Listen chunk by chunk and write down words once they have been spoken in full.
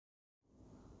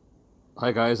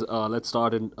Hi guys, let's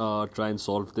start and try and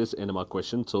solve this NMR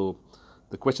question. So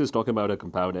the question is talking about a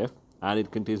compound F, and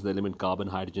it contains the element carbon,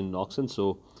 hydrogen, and oxygen.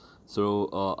 So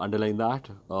underline that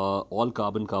all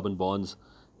carbon-carbon bonds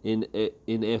in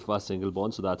F are single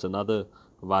bonds. So that's another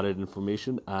valid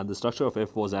information. And the structure of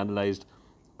F was analyzed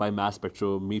by mass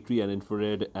spectrometry and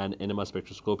infrared and NMR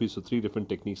spectroscopy. So three different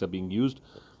techniques are being used.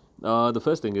 The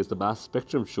first thing is the mass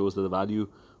spectrum shows that the value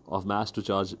of mass to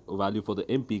charge value for the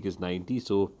M peak is 90.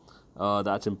 So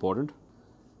that's important.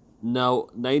 Now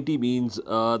 90 means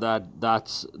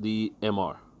that's the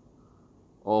MR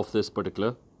of this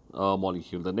particular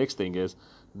molecule. The next thing is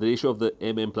the ratio of the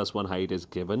mm plus 1 height is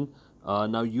given.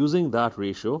 Now using that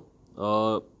ratio,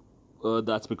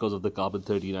 that's because of the carbon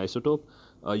 13 isotope.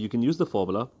 You can use the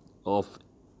formula of,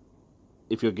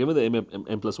 if you're given the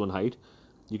m plus 1 height,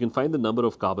 you can find the number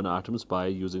of carbon atoms by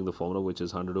using the formula, which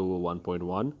is 100 over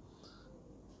 1.1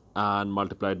 and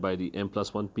multiplied by the m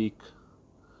plus 1 peak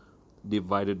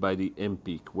divided by the m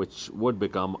peak, which would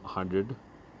become 100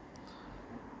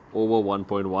 over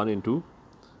 1.1 into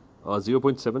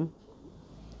 0.7.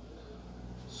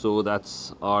 So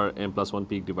that's our m plus 1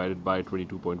 peak divided by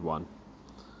 22.1.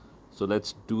 So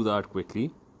let's do that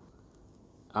quickly.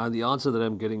 And the answer that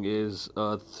I'm getting is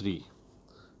 3.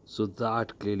 So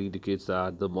that clearly indicates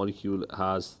that the molecule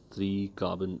has 3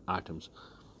 carbon atoms.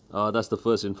 That's the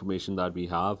first information that we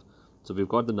have. So we've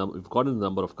gotten the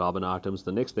number of carbon atoms.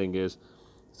 The next thing is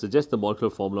suggest the molecular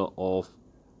formula of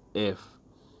F.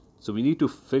 So we need to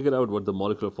figure out what the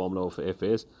molecular formula of F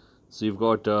is. So you've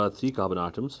got 3 carbon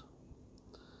atoms.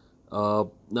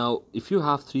 Now, if you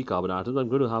have 3 carbon atoms, I'm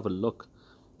going to have a look.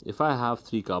 If I have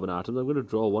 3 carbon atoms, I'm going to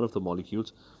draw one of the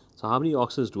molecules. So how many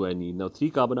oxygens do I need? Now,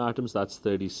 3 carbon atoms, that's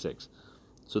 36.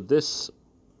 So this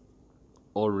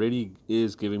already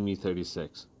is giving me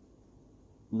 36.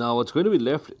 Now, what's going to be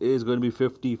left is going to be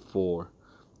 54.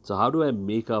 So how do I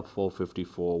make up for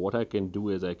 54? What I can do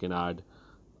is I can add,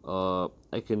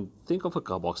 I can think of a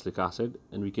carboxylic acid,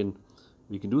 and we can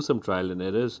do some trial and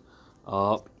errors.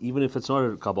 Even if it's not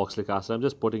a carboxylic acid, I'm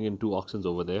just putting in 2 oxygens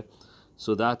over there.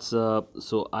 So that's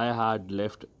so I had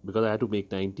left, because I had to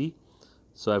make 90.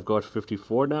 So I've got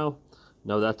 54 now.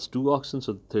 Now that's 2 oxygens,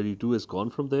 so 32 is gone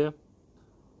from there.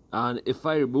 And if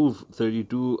I remove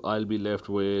 32, I'll be left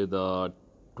with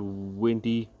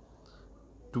 22.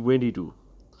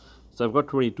 So I've got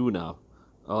 22 now.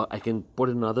 I can put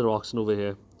another oxygen over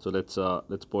here. So let's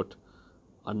put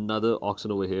another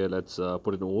oxygen over here. Let's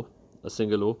put an O, a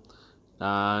single O,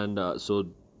 and so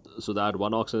that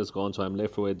 1 oxygen is gone. So I'm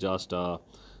left with just so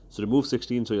remove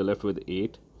 16. So you're left with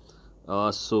 8.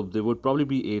 So there would probably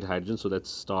be 8 hydrogens. So let's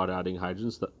start adding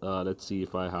hydrogens. Let's see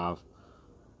if I have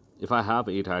 8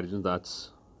 hydrogens.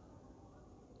 That's,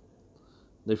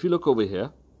 now if you look over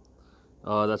here,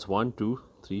 that's 1, 2,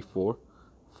 3, 4,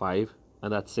 5,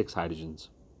 and that's 6 hydrogens.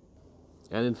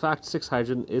 And in fact, 6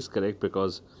 hydrogen is correct,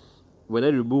 because when I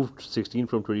removed 16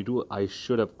 from 22, I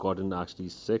should have gotten actually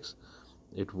 6.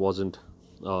 It wasn't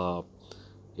 8.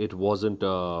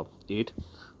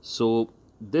 So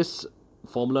this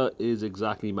formula is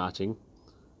exactly matching.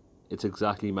 It's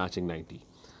exactly matching 90.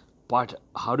 But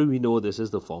how do we know this is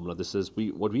the formula?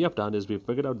 What we have done is we've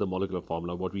figured out the molecular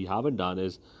formula. What we haven't done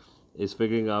is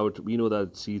figuring out, we know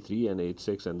that C3 and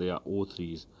H6 and they are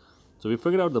O3s. So we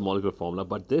figured out the molecular formula,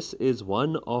 but this is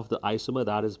one of the isomer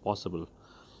that is possible.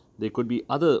 There could be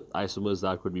other isomers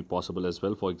that could be possible as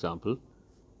well. For example,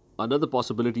 another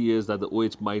possibility is that the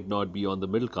OH might not be on the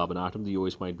middle carbon atom, the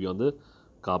OH might be on the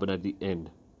carbon at the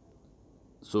end.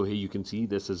 So here you can see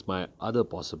this is my other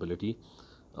possibility.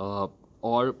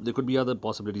 Or there could be other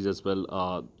possibilities as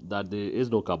well, that there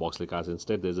is no carboxylic acid.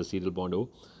 Instead, there's a serial bond O,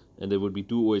 and there would be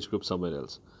 2 OH groups somewhere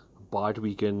else. But what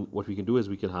we can do is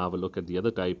we can have a look at the other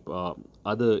type,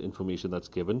 other information that's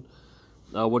given.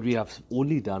 What we have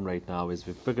only done right now is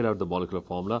we've figured out the molecular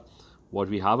formula. What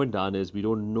we haven't done is we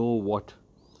don't know what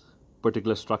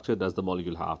particular structure does the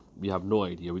molecule have. We have no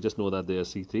idea. We just know that they are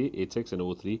C3, H6, and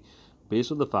O3,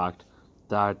 based on the fact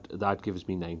that that gives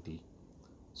me 90.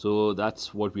 So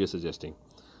that's what we are suggesting.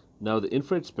 Now the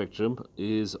infrared spectrum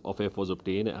is of F was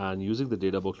obtained, and using the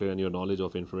data booklet and your knowledge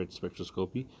of infrared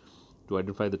spectroscopy to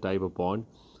identify the type of bond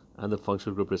and the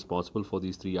functional group responsible for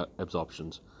these 3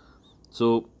 absorptions.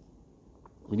 So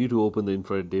we need to open the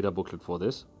infrared data booklet for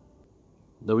this.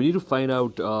 Now we need to find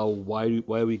out why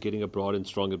are we getting a broad and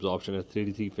strong absorption at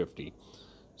 3350.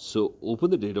 So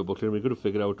open the data booklet and we're going to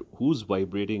figure out who's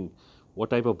vibrating, what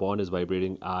type of bond is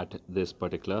vibrating at this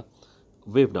particular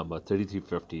wave number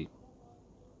 3350.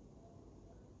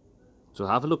 So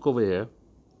have a look over here,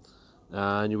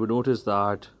 and you would notice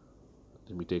that,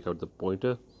 let me take out the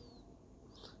pointer.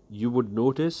 You would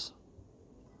notice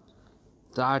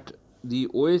that the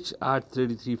OH at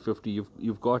 3350,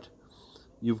 you've got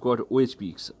OH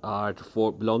peaks at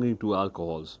for belonging to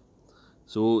alcohols.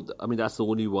 So I mean that's the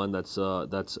only one that's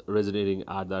resonating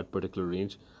at that particular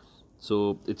range.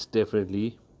 So it's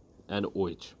definitely an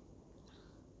OH.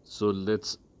 So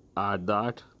let's add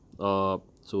that.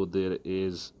 So there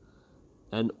is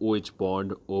an OH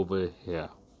bond over here.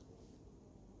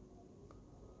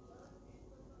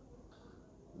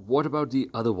 What about the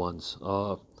other ones?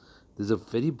 There's a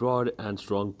very broad and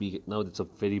strong peak. Now it's a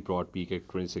very broad peak at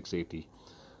 2680.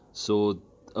 So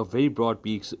a very broad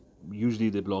peaks, usually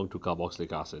they belong to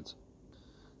carboxylic acids.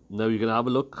 Now you can have a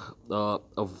look.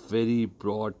 A very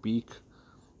broad peak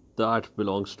that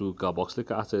belongs to carboxylic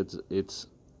acids. It's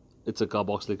a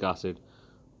carboxylic acid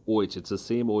OH. It's the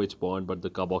same OH bond but the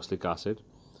carboxylic acid.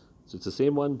 So it's the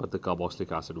same one but the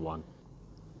carboxylic acid one.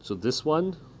 So this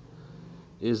one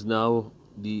is now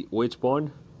the OH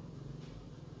bond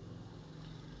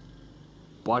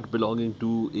but belonging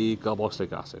to a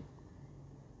carboxylic acid.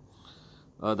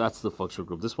 That's the functional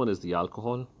group. This one is the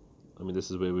alcohol. I mean, this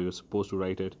is where we were supposed to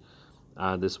write it.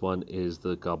 And this one is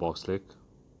the carboxylic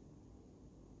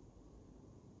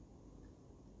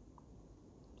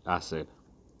acid.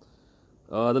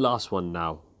 The last one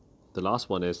now. The last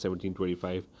one is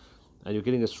 1725. And you're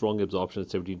getting a strong absorption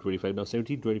at 1725. Now,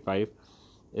 1725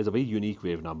 is a very unique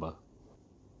wave number.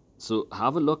 So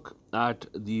have a look at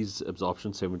these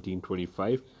absorptions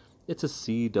 1725. It's a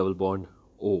C double bond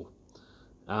O.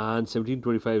 And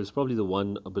 1725 is probably the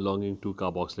one belonging to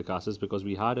carboxylic acids because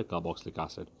we had a carboxylic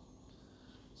acid.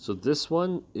 So this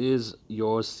one is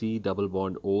your C double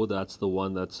bond O. That's the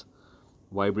one that's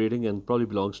vibrating and probably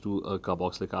belongs to a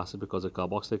carboxylic acid because a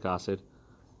carboxylic acid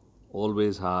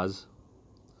always has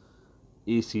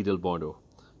a C double bond O.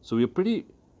 So we're pretty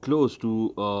close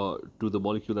to the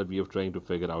molecule that we are trying to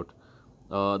figure out.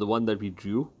 The one that we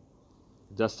drew,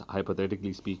 just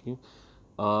hypothetically speaking.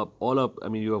 All up, I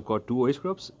mean, you have got two OH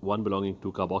groups, one belonging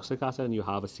to carboxylic acid, and you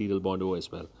have a C double bond O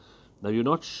as well. Now, you're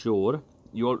not sure.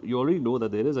 You already know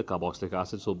that there is a carboxylic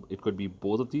acid, so it could be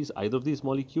both of these, either of these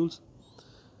molecules.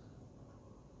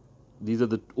 These are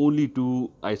the only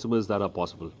two isomers that are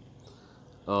possible.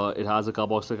 It has a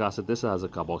carboxylic acid, this has a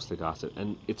carboxylic acid,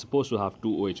 and it's supposed to have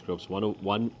two OH groups,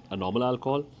 one a normal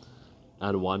alcohol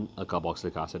and one a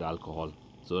carboxylic acid alcohol.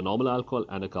 So a normal alcohol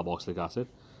and a carboxylic acid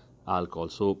alcohol.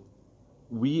 So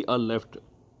we are left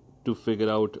to figure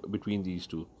out between these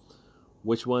two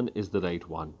which one is the right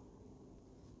one.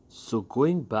 So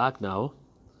going back now,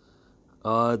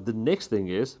 the next thing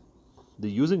is the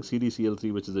using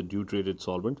CdCl3, which is a deuterated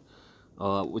solvent,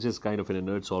 which is kind of an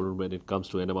inert solvent when it comes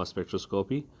to NMR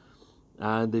spectroscopy,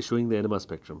 and they're showing the NMR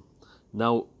spectrum.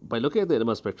 Now, by looking at the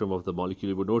NMR spectrum of the molecule,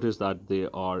 you would notice that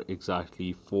there are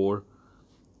exactly 4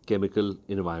 chemical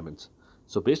environments.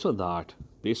 So based on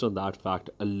that fact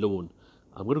alone,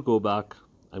 I'm going to go back,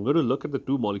 I'm going to look at the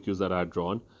 2 molecules that I had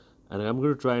drawn, and I'm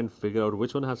going to try and figure out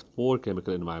which one has 4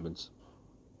 chemical environments.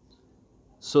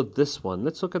 So this one,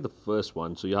 let's look at the first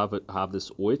one. So you have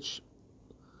this OH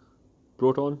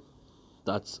proton,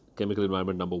 that's chemical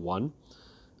environment number 1.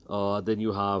 Then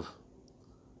you have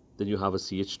a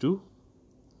CH2,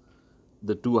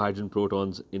 the 2 hydrogen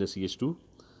protons in a CH2.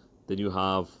 Then you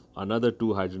have another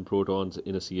 2 hydrogen protons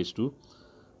in a CH2.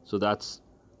 So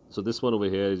this one over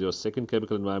here is your second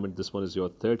chemical environment. This one is your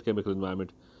third chemical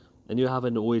environment. And you have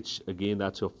an OH, again,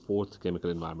 that's your 4th chemical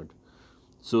environment.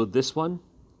 So this one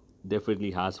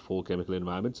definitely has 4 chemical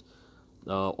environments.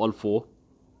 All 4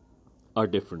 are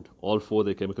different. All 4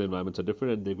 the chemical environments are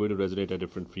different and they're going to resonate at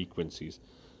different frequencies.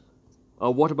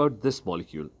 What about this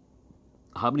molecule?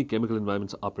 How many chemical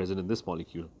environments are present in this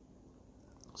molecule?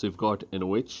 So you've got an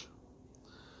OH,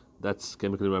 that's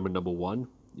chemical environment number 1.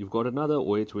 You've got another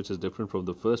OH which is different from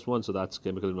the first one, so that's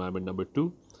chemical environment number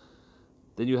 2.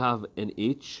 Then you have an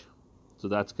H, so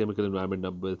that's chemical environment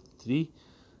number 3.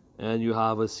 And you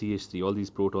have a CH3. All these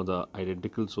protons are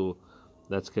identical, so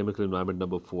that's chemical environment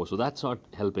number 4. So that's not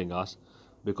helping us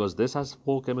because this has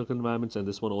 4 chemical environments and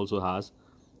this one also has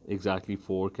exactly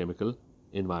 4 chemical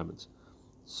environments.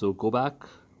 So go back,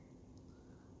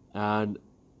 and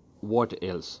what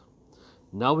else?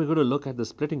 Now we're going to look at the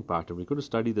splitting pattern. We're going to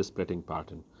study the splitting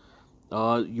pattern.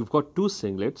 You've got 2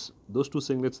 singlets. Those 2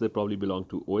 singlets, they probably belong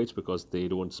to OH because they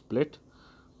don't split.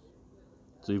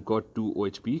 So you've got 2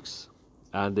 OH peaks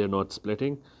and they're not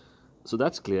splitting. So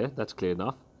that's clear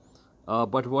enough.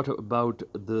 But what about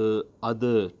the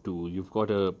other 2? You've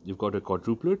got a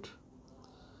quadruplet.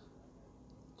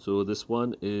 So this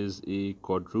one is a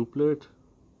quadruplet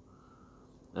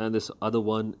and this other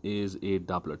one is a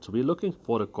doublet. So we're looking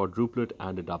for a quadruplet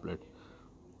and a doublet.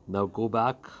 Now go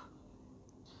back,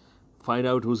 find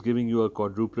out who's giving you a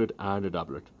quadruplet and a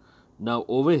doublet. Now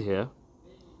over here,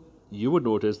 you would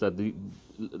notice that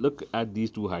look at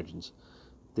these two hydrogens.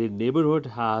 Their neighborhood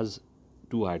has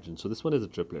two hydrogens. So this one is a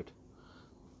triplet.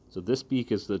 So this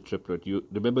peak is the triplet. You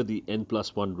remember the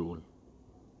n+1 rule.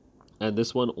 And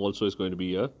this one also is going to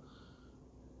be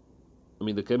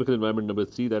the chemical environment number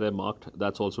 3 that I marked,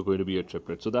 that's also going to be a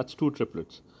triplet. So that's two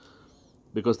triplets.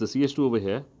 Because the CH2 over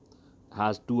here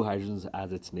has two hydrogens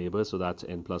as its neighbor, so that's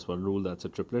n+1 rule, that's a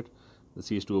triplet. The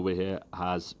CH2 over here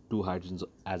has two hydrogens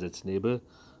as its neighbor,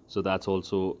 so that's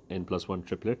also n+1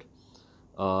 triplet.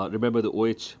 Remember the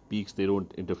OH peaks, they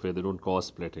don't interfere, they don't cause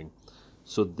splitting.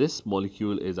 So this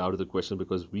molecule is out of the question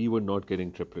because we were not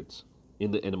getting triplets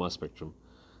in the NMR spectrum.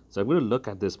 So I'm going to look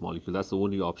at this molecule. That's the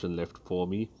only option left for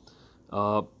me.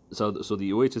 So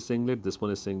the OH is singlet, this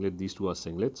one is singlet, these two are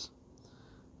singlets.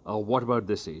 What about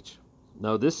this H?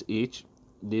 Now this H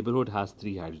neighborhood has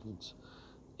 3 hydrogens.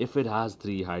 If it has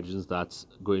 3 hydrogens, that's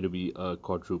going to be a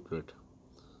quadruplet.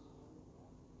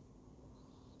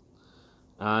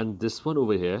 And this one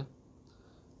over here,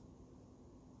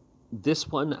 this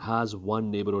one has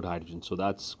 1 neighborhood hydrogen, so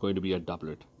that's going to be a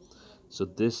doublet. So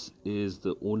this is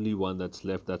the only one that's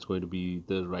left that's going to be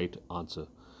the right answer.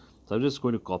 So I'm just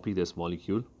going to copy this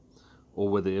molecule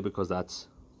over there because that's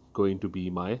going to be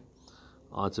my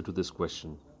answer to this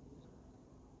question.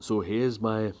 So here's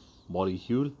my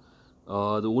molecule.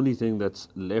 The only thing that's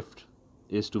left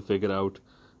is to figure out,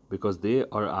 because they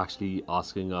are actually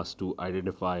asking us to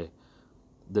identify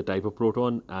the type of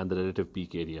proton and the relative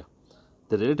peak area.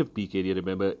 The relative peak area,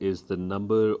 remember, is the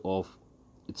number of,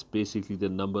 it's basically the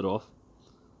number of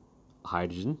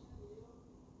hydrogen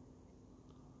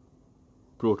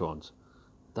protons.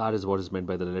 That is what is meant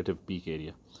by the relative peak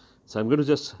area. So I'm going to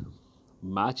just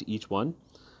match each one.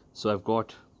 So I've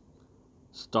got,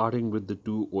 starting with the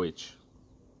 2 OH.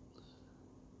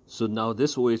 So now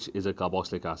this OH is a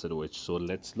carboxylic acid OH. So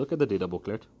let's look at the data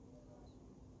booklet.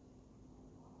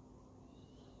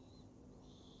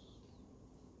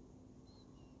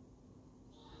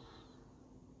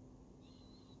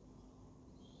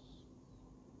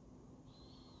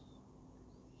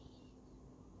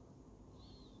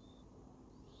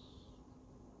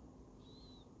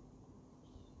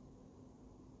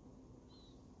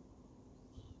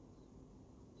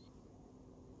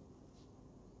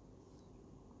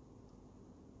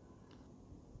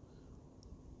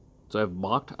 So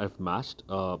I've matched,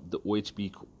 the OH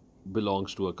peak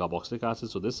belongs to a carboxylic acid.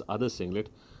 So this other singlet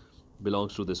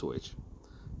belongs to this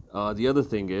OH. The other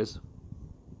thing is,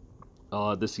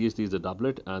 this CH3 is a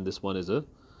doublet and this one is a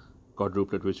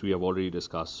quadruplet, which we have already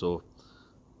discussed.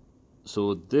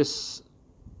 So this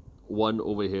one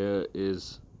over here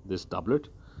is this doublet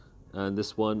and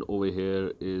this one over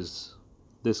here is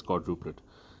this quadruplet.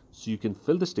 So you can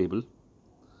fill this table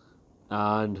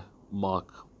and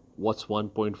mark what's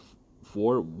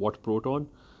 1.4, what proton.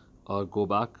 Go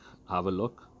back, have a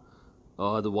look.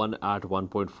 The one at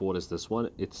 1.4 is this one,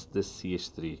 it's this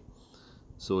CH3.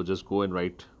 So just go and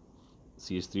write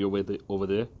CH3 over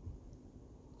there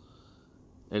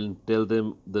and tell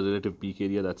them the relative peak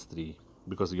area, that's 3,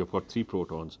 because you've got 3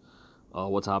 protons.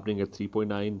 What's happening at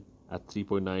 3.9? At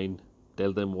 3.9,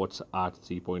 tell them what's at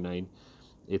 3.9.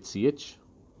 It's CH,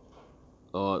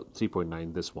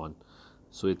 3.9, this one.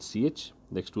 So it's CH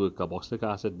next to a carboxylic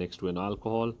acid, next to an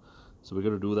alcohol. So we're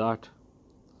going to do that.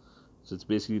 So it's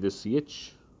basically the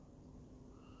CH,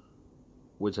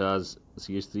 which has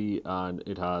CH3 and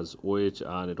it has OH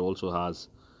and it also has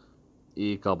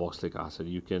a carboxylic acid.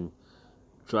 You can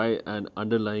try and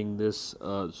underline this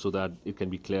so that it can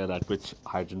be clear that which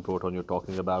hydrogen proton you're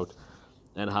talking about.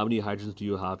 And how many hydrogens do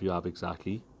you have? You have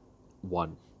exactly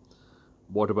 1.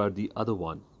 What about the other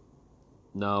one?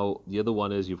 Now the other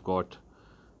one is you've got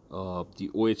the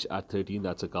OH at 13,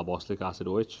 that's a carboxylic acid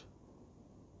OH.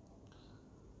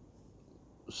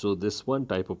 So this one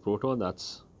type of proton,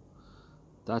 that's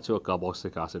your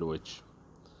carboxylic acid OH.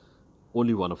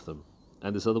 Only one of them.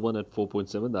 And this other one at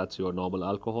 4.7, that's your normal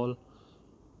alcohol.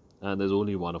 And there's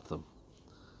only one of them.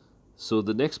 So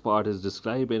the next part is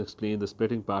describe and explain the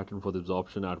splitting pattern for the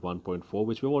absorption at 1.4,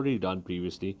 which we've already done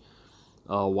previously.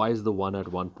 Why is the one at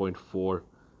 1.4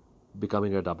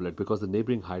 becoming a doublet? Because the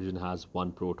neighboring hydrogen has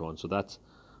 1 proton. So that's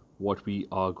what we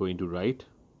are going to write.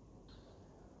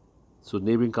 So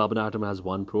neighboring carbon atom has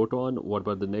 1 proton. What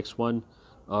about the next one?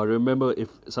 Remember, if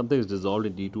something is dissolved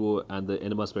in D2O and the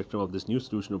NMR spectrum of this new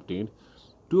solution obtained,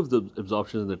 2 of the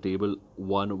absorptions in the table,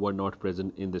 1 were not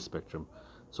present in this spectrum.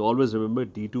 So always remember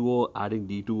D2O, adding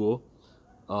D2O.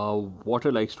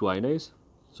 Water likes to ionize.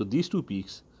 So these 2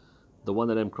 peaks, the one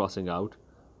that I'm crossing out,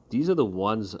 these are the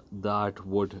ones that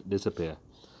would disappear.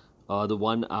 the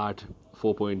one at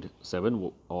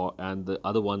 4.7 and the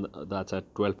other one that's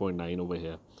at 12.9 over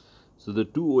here. So the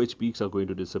two OH peaks are going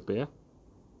to disappear.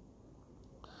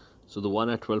 So the one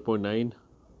at 12.9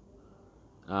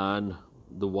 and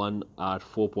the one at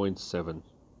 4.7,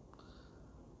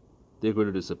 they're going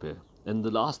to disappear. And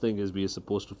the last thing is we are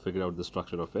supposed to figure out the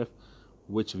structure of F,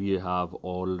 which we have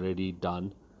already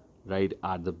done right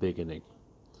at the beginning.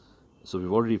 So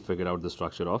we've already figured out the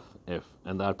structure of F,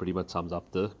 and that pretty much sums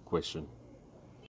up the question.